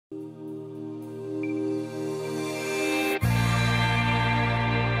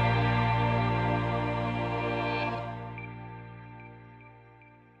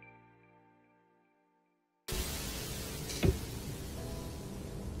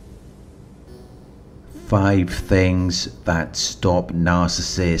5 things that stop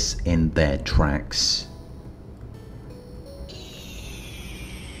narcissists in their tracks.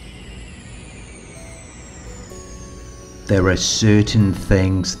 There are certain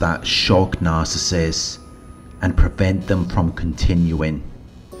things that shock narcissists and prevent them from continuing.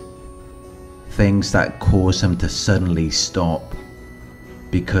 Things that cause them to suddenly stop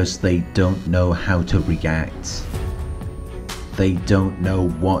because they don't know how to react. They don't know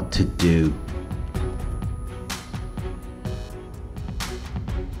what to do.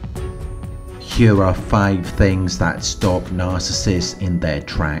 Here are 5 things that stop narcissists in their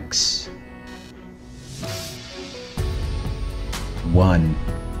tracks. 1.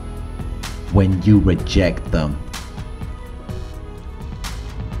 When you reject them.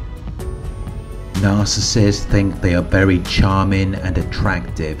 Narcissists think they are very charming and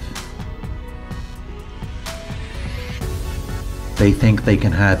attractive. They think they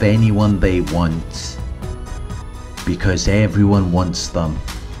can have anyone they want because everyone wants them.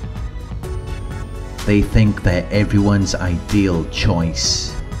 They think they're everyone's ideal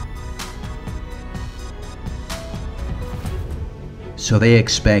choice. So they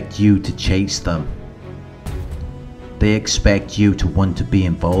expect you to chase them. They expect you to want to be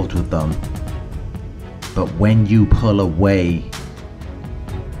involved with them. But when you pull away,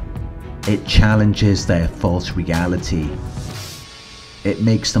 it challenges their false reality. It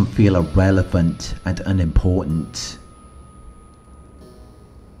makes them feel irrelevant and unimportant.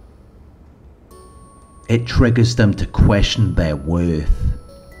 It triggers them to question their worth.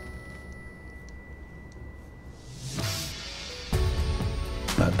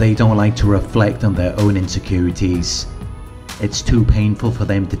 But they don't like to reflect on their own insecurities. It's too painful for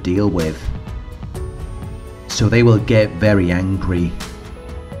them to deal with. So they will get very angry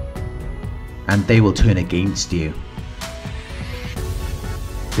and they will turn against you.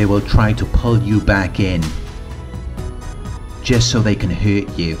 They will try to pull you back in just so they can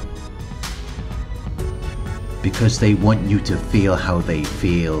hurt you, because they want you to feel how they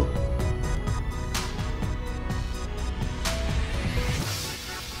feel.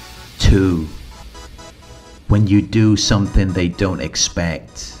 Two, when you do something they don't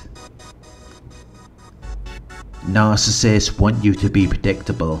expect. Narcissists want you to be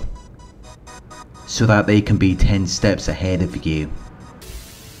predictable so that they can be 10 steps ahead of you,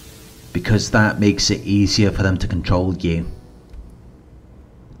 because that makes it easier for them to control you.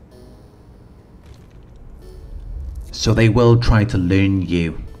 So they will try to learn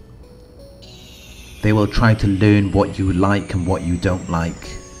you. They will try to learn what you like and what you don't like,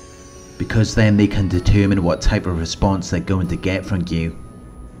 because then they can determine what type of response they're going to get from you.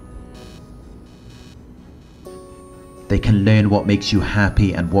 They can learn what makes you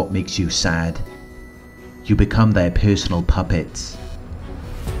happy and what makes you sad. You become their personal puppet.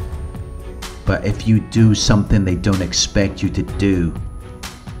 But if you do something they don't expect you to do,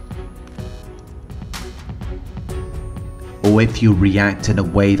 or if you react in a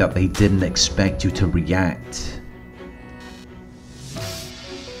way that they didn't expect you to react,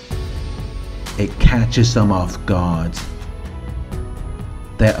 it catches them off guard.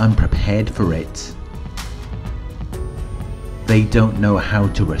 They're unprepared for it. They don't know how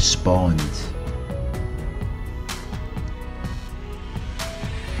to respond.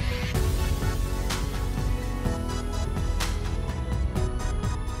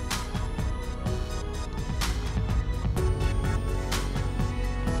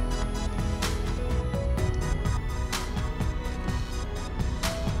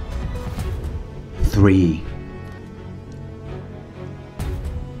 Three,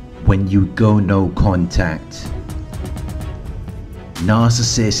 when you go no contact.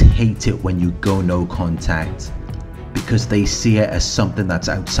 Narcissists hate it when you go no contact because they see it as something that's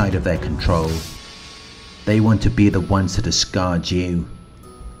outside of their control. They want to be the ones to discard you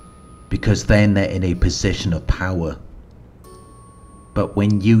because then they're in a position of power. But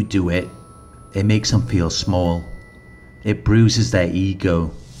when you do it, it makes them feel small. It bruises their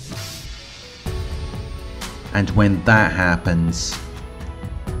ego. And when that happens,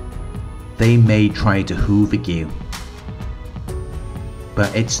 they may try to hoover you.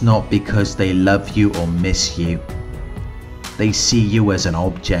 But it's not because they love you or miss you. They see you as an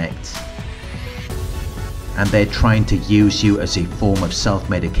object. And they're trying to use you as a form of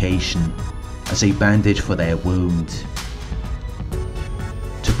self-medication, as a bandage for their wound.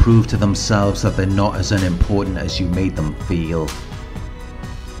 To prove to themselves that they're not as unimportant as you made them feel.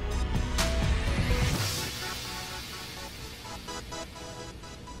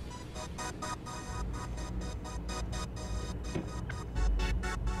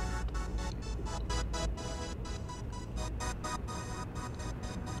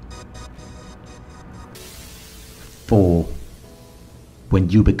 when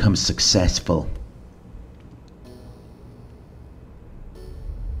you become successful.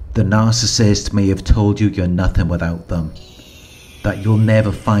 The narcissist may have told you you're nothing without them, that you'll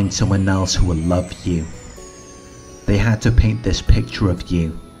never find someone else who will love you. They had to paint this picture of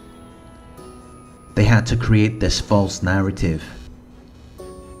you. They had to create this false narrative.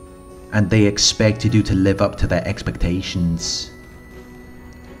 And they expected you to live up to their expectations.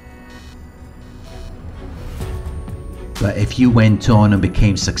 But if you went on and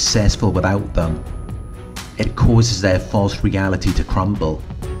became successful without them, it causes their false reality to crumble.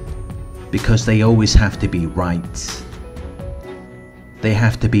 Because they always have to be right. They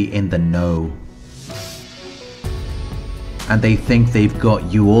have to be in the know. And they think they've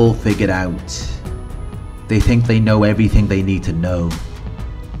got you all figured out. They think they know everything they need to know.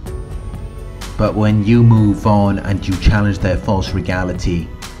 But when you move on and you challenge their false reality,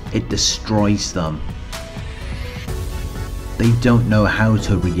 it destroys them. They don't know how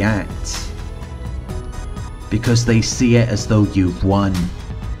to react. Because they see it as though you've won.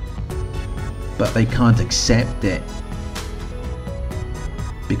 But they can't accept it.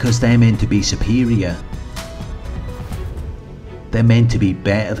 Because they're meant to be superior. They're meant to be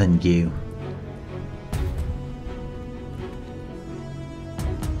better than you.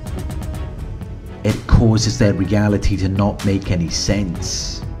 It causes their reality to not make any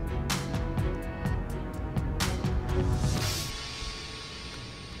sense.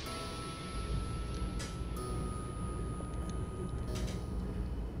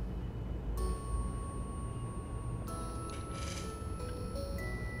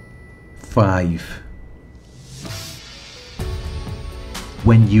 Five.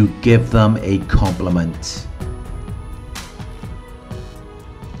 When you give them a compliment.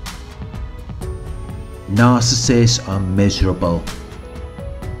 Narcissists are miserable,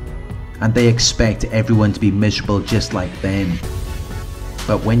 and they expect everyone to be miserable just like them.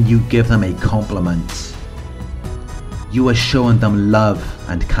 But when you give them a compliment, you are showing them love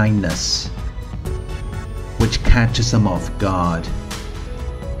and kindness, which catches them off guard,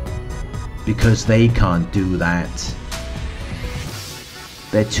 because they can't do that.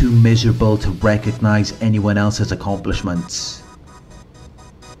 They're too miserable to recognize anyone else's accomplishments.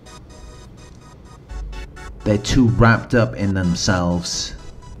 They're too wrapped up in themselves.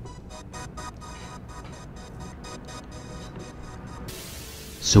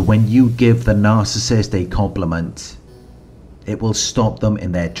 So when you give the narcissist a compliment, it will stop them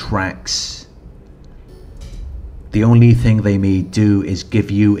in their tracks. The only thing they may do is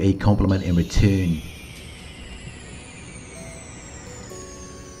give you a compliment in return.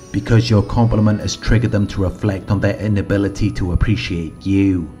 Because your compliment has triggered them to reflect on their inability to appreciate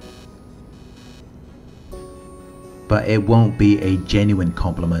you. But it won't be a genuine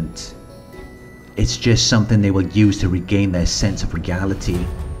compliment. It's just something they will use to regain their sense of reality.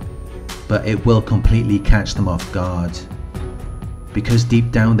 But it will completely catch them off guard. Because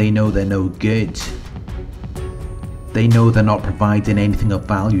deep down they know they're no good. They know they're not providing anything of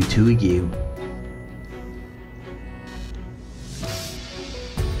value to you.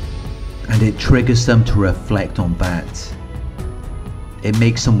 And it triggers them to reflect on that. It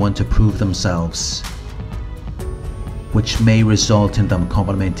makes them want to prove themselves, which may result in them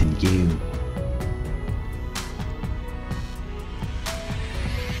complimenting you.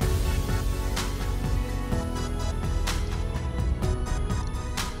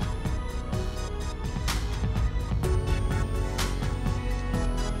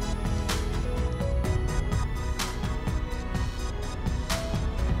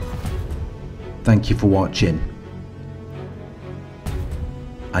 Thank you for watching.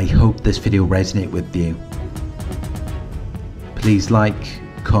 I hope this video resonated with you. Please like,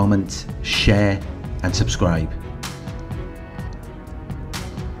 comment, share and subscribe.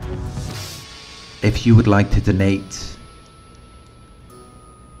 If you would like to donate,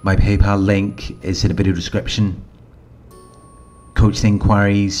 my PayPal link is in the video description. Coaching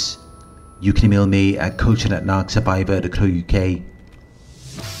inquiries, you can email me at coaching@narcsurvivor.co.uk.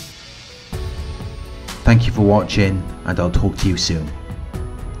 Thank you for watching, and I'll talk to you soon.